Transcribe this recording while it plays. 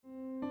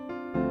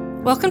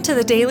Welcome to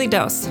the Daily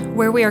Dose,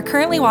 where we are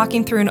currently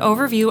walking through an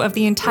overview of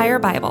the entire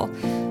Bible.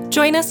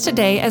 Join us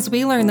today as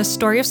we learn the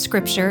story of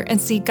Scripture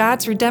and see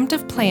God's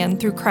redemptive plan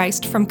through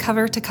Christ from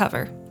cover to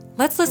cover.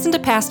 Let's listen to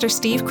Pastor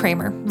Steve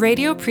Kramer,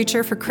 radio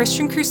preacher for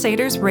Christian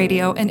Crusaders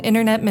Radio and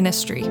Internet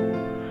Ministry.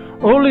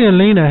 Ole and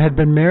Lena had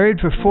been married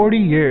for 40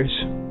 years.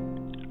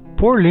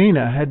 Poor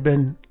Lena had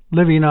been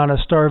living on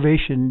a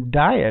starvation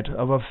diet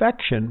of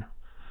affection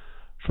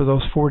for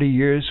those 40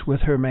 years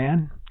with her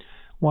man.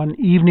 One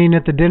evening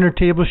at the dinner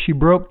table, she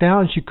broke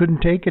down. She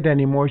couldn't take it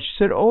anymore. She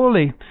said,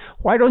 "Ole,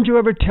 why don't you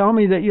ever tell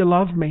me that you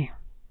love me?"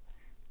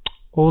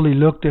 Ole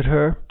looked at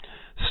her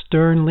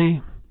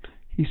sternly.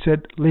 He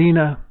said,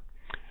 "Lena,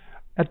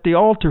 at the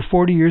altar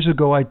 40 years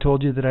ago, I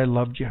told you that I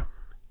loved you.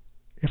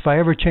 If I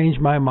ever change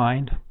my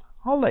mind,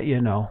 I'll let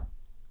you know."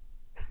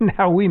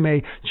 Now, we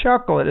may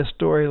chuckle at a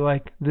story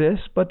like this,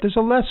 but there's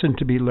a lesson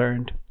to be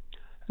learned.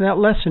 And that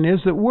lesson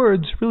is that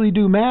words really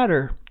do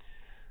matter.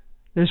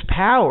 There's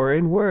power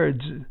in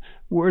words.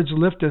 Words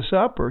lift us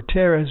up or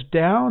tear us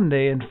down.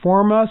 They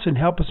inform us and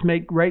help us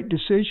make right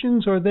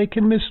decisions, or they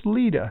can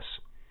mislead us.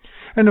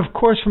 And of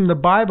course, from the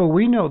Bible,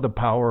 we know the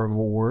power of a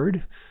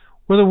word.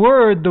 With a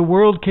word, the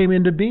world came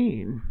into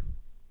being.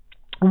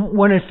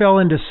 When it fell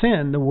into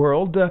sin, the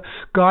world,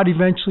 God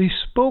eventually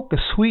spoke a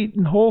sweet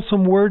and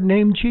wholesome word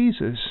named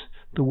Jesus.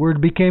 The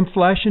Word became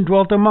flesh and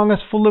dwelt among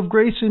us, full of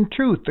grace and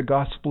truth, the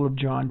Gospel of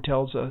John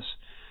tells us.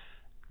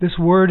 This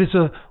word is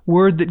a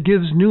word that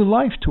gives new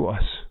life to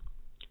us.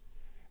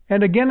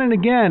 And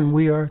again,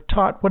 we are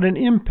taught what an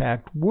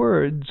impact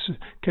words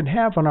can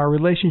have on our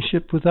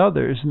relationship with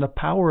others and the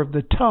power of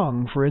the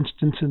tongue, for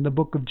instance, in the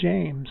book of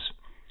James.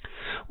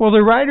 Well,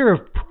 the writer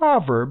of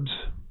Proverbs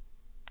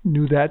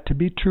knew that to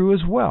be true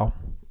as well.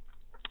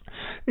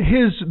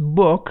 His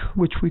book,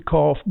 which we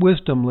call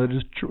wisdom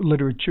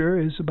literature,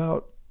 is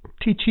about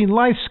teaching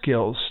life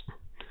skills.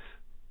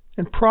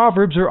 And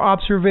Proverbs are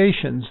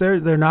observations.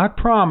 They're not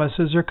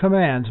promises or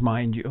commands,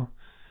 mind you.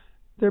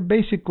 They're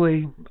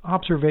basically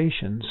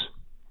observations.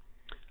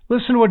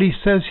 Listen to what he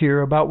says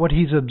here about what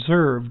he's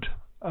observed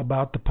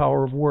about the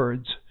power of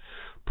words.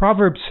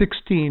 Proverbs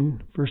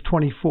 16, verse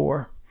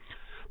 24.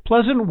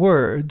 "Pleasant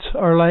words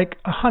are like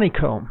a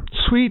honeycomb,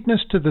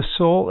 sweetness to the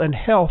soul and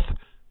health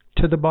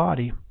to the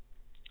body."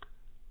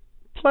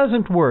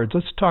 Pleasant words,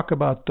 let's talk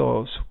about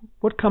those.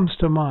 What comes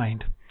to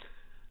mind?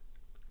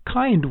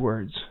 Kind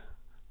words.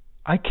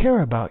 I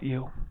care about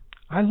you.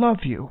 I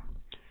love you.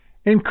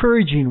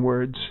 Encouraging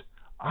words.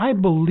 I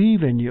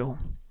believe in you.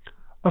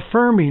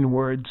 Affirming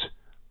words.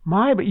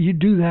 My, but you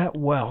do that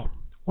well.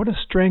 What a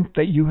strength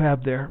that you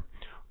have there.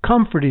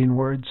 Comforting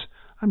words.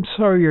 I'm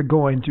sorry you're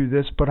going through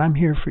this, but I'm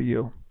here for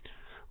you.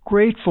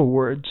 Grateful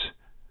words.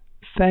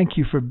 Thank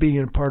you for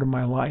being a part of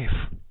my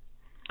life.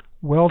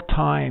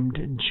 Well-timed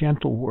and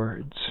gentle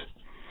words.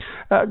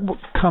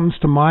 What comes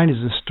to mind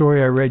is a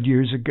story I read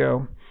years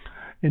ago.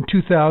 In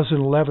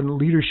 2011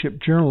 Leadership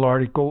Journal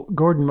article,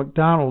 Gordon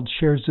MacDonald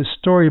shares this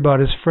story about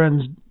his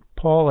friends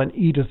Paul and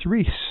Edith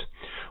Reese.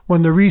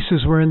 When the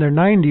Reeses were in their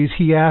 90s,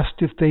 he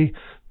asked if they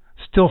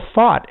still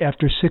fought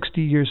after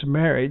 60 years of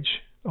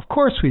marriage. "Of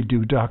course we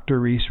do," Dr.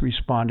 Reese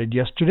responded.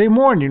 "Yesterday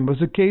morning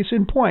was a case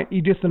in point.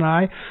 Edith and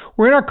I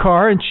were in our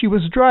car and she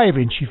was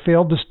driving. She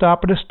failed to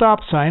stop at a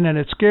stop sign and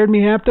it scared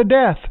me half to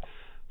death."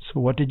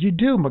 "So what did you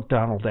do?"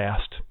 MacDonald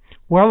asked.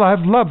 "Well,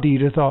 I've loved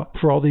Edith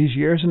for all these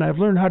years, and I've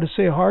learned how to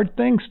say hard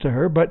things to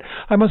her, but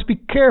I must be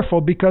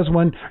careful because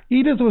when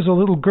Edith was a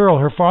little girl,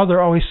 her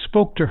father always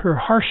spoke to her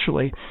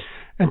harshly.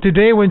 And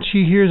today when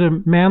she hears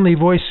a manly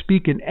voice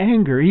speak in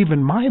anger,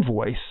 even my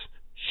voice,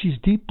 she's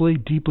deeply,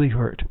 deeply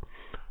hurt."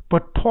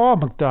 "But Paul,"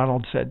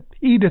 MacDonald said,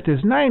 "Edith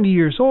is 90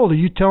 years old. Are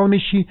you telling me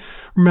she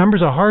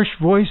remembers a harsh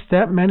voice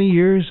that many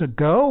years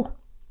ago?"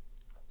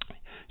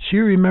 "She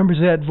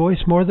remembers that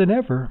voice more than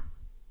ever,"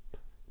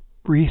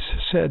 Reese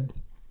said.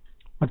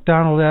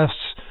 MacDonald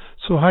asks,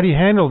 "So how do you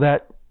handle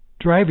that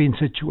driving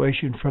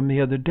situation from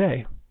the other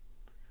day?"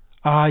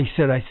 "I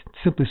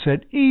simply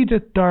said,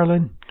 'Edith,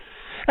 darling,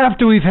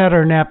 after we've had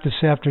our nap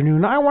this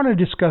afternoon, I want to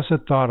discuss a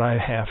thought I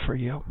have for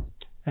you.'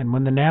 And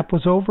when the nap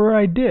was over,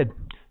 I did.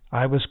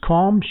 I was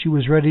calm, she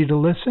was ready to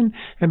listen,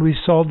 and we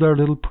solved our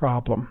little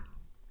problem."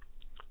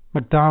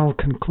 MacDonald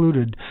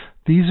concluded,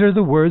 "These are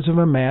the words of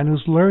a man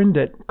who's learned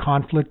that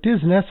conflict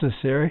is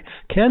necessary,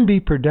 can be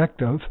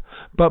productive,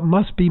 but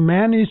must be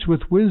managed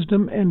with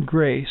wisdom and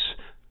grace.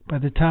 By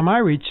the time I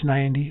reach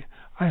 90,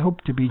 I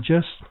hope to be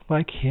just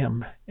like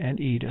him and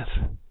Edith."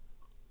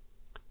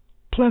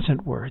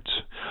 Pleasant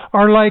words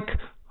are like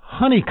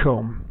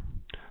honeycomb.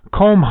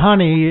 Comb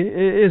honey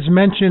is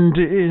mentioned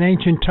in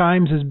ancient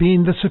times as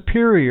being the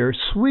superior,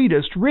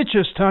 sweetest,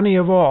 richest honey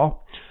of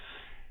all.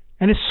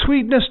 And its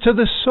sweetness to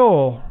the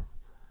soul,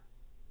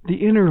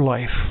 the inner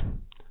life.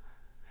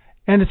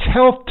 And its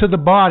health to the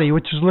body,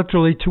 which is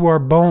literally to our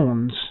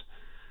bones,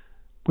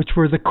 which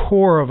were the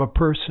core of a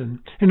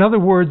person. In other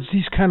words,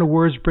 these kind of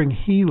words bring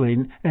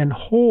healing and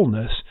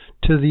wholeness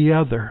to the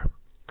other.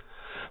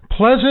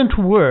 Pleasant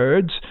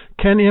words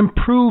can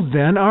improve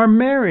then our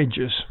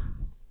marriages,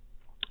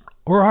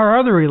 or our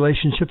other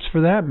relationships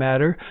for that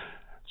matter,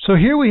 So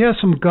here we have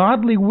some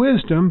godly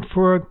wisdom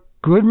for a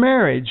good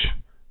marriage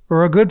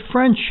or a good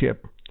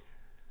friendship.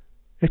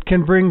 It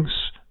can bring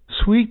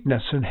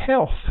sweetness and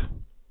health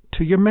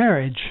to your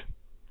marriage.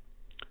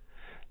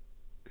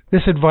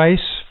 This advice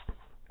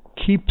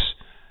keeps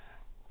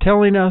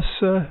telling us,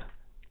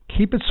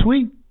 keep it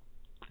sweet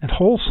and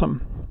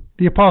wholesome.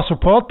 The Apostle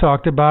Paul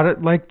talked about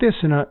it like this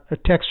in a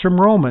text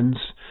from Romans.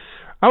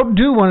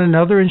 Outdo one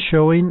another in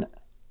showing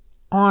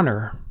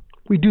honor.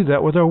 We do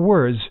that with our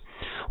words.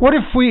 What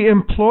if we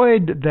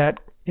employed that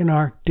in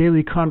our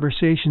daily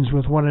conversations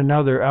with one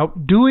another,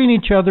 outdoing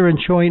each other and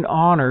showing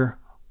honor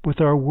with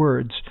our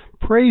words,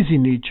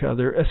 praising each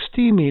other,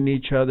 esteeming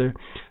each other,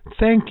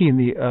 thanking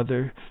the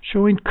other,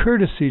 showing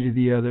courtesy to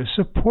the other,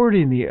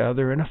 supporting the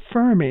other, and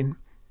affirming?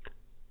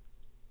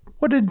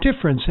 What a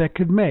difference that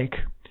could make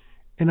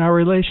in our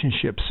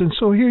relationships. And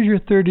so here's your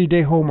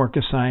 30-day homework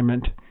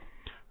assignment.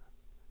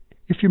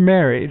 If you're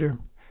married or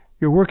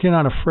you're working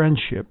on a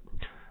friendship,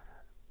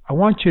 I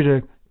want you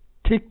to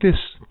take this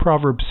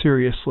proverb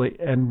seriously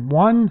and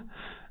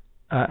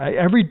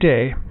every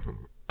day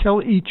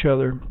tell each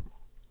other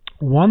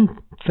one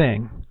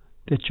thing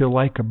that you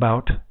like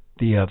about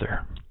the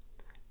other.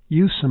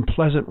 Use some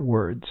pleasant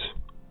words.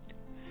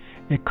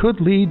 It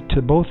could lead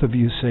to both of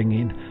you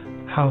singing,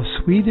 "How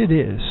sweet it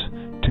is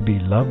to be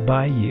loved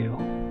by you."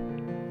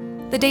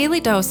 The Daily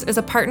Dose is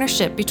a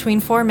partnership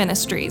between 4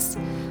 ministries.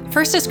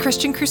 First is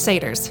Christian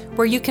Crusaders,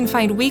 where you can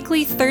find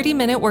weekly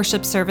 30-minute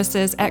worship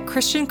services at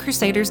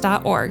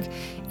christiancrusaders.org,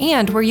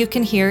 and where you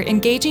can hear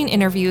engaging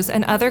interviews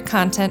and other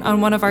content on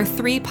one of our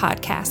 3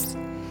 podcasts.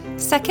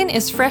 Second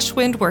is Fresh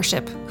Wind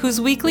Worship,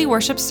 whose weekly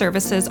worship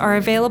services are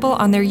available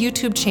on their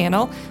YouTube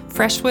channel,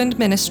 Fresh Wind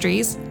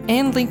Ministries,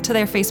 and linked to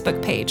their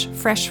Facebook page,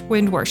 Fresh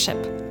Wind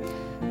Worship.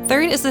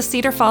 Third is the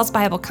Cedar Falls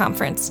Bible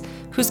Conference,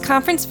 whose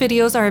conference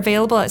videos are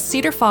available at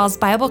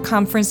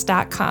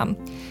cedarfallsbibleconference.com.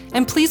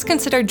 And please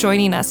consider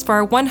joining us for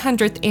our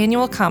 100th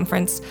annual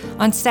conference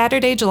on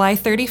Saturday, July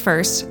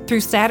 31st through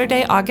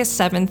Saturday, August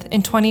 7th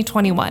in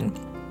 2021.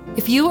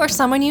 If you or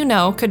someone you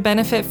know could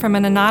benefit from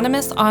an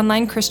anonymous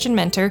online Christian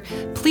mentor,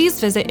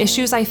 please visit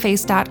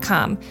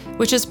issuesiface.com,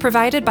 which is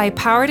provided by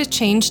Power to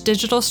Change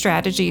Digital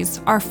Strategies,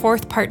 our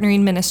 4th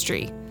partnering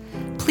ministry.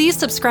 Please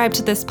subscribe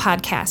to this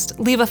podcast,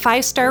 leave a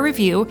 5-star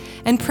review,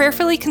 and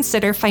prayerfully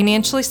consider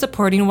financially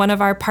supporting one of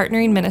our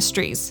partnering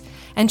ministries.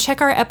 And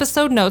check our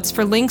episode notes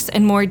for links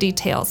and more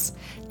details.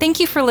 Thank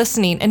you for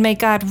listening, and may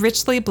God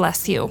richly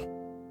bless you.